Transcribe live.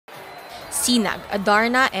Sinag,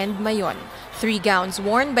 Adarna, and Mayon. Three gowns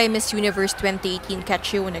worn by Miss Universe 2018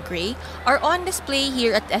 Catriona Gray are on display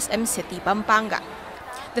here at SM City, Pampanga.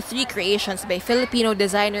 The three creations by Filipino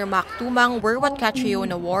designer Mak Tumang were what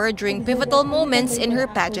Catriona wore during pivotal moments in her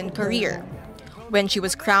pageant career. When she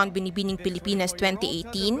was crowned Binibining Pilipinas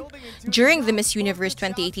 2018, during the Miss Universe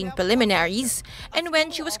 2018 preliminaries, and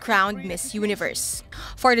when she was crowned Miss Universe.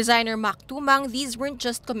 For designer Mak Tumang, these weren't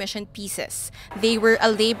just commissioned pieces. They were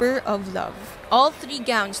a labor of love. All three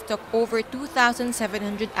gowns took over 2,700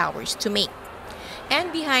 hours to make.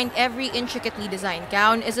 And behind every intricately designed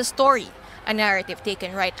gown is a story, a narrative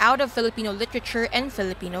taken right out of Filipino literature and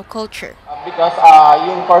Filipino culture. Because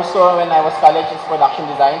yung course ko when I was college is production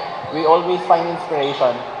design, we always find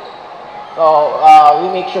inspiration. So we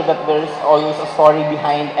make sure that there's always a story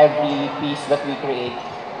behind every piece that we create.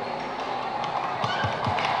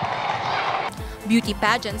 Beauty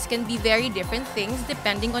pageants can be very different things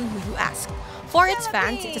depending on who you ask. For its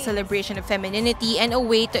fans, it's a celebration of femininity and a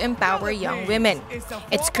way to empower young women.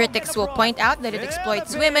 Its critics will point out that it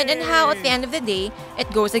exploits women and how, at the end of the day, it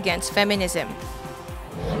goes against feminism.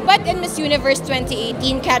 But in Miss Universe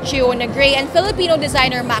 2018, Catriona Gray and Filipino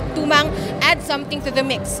designer Mak Tumang add something to the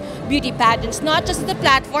mix. Beauty pageants not just as a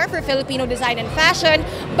platform for Filipino design and fashion,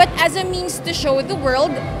 but as a means to show the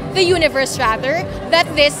world, the universe rather, that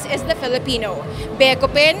this is the Filipino. Bea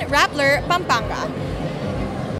Copin, Rappler, Pampanga.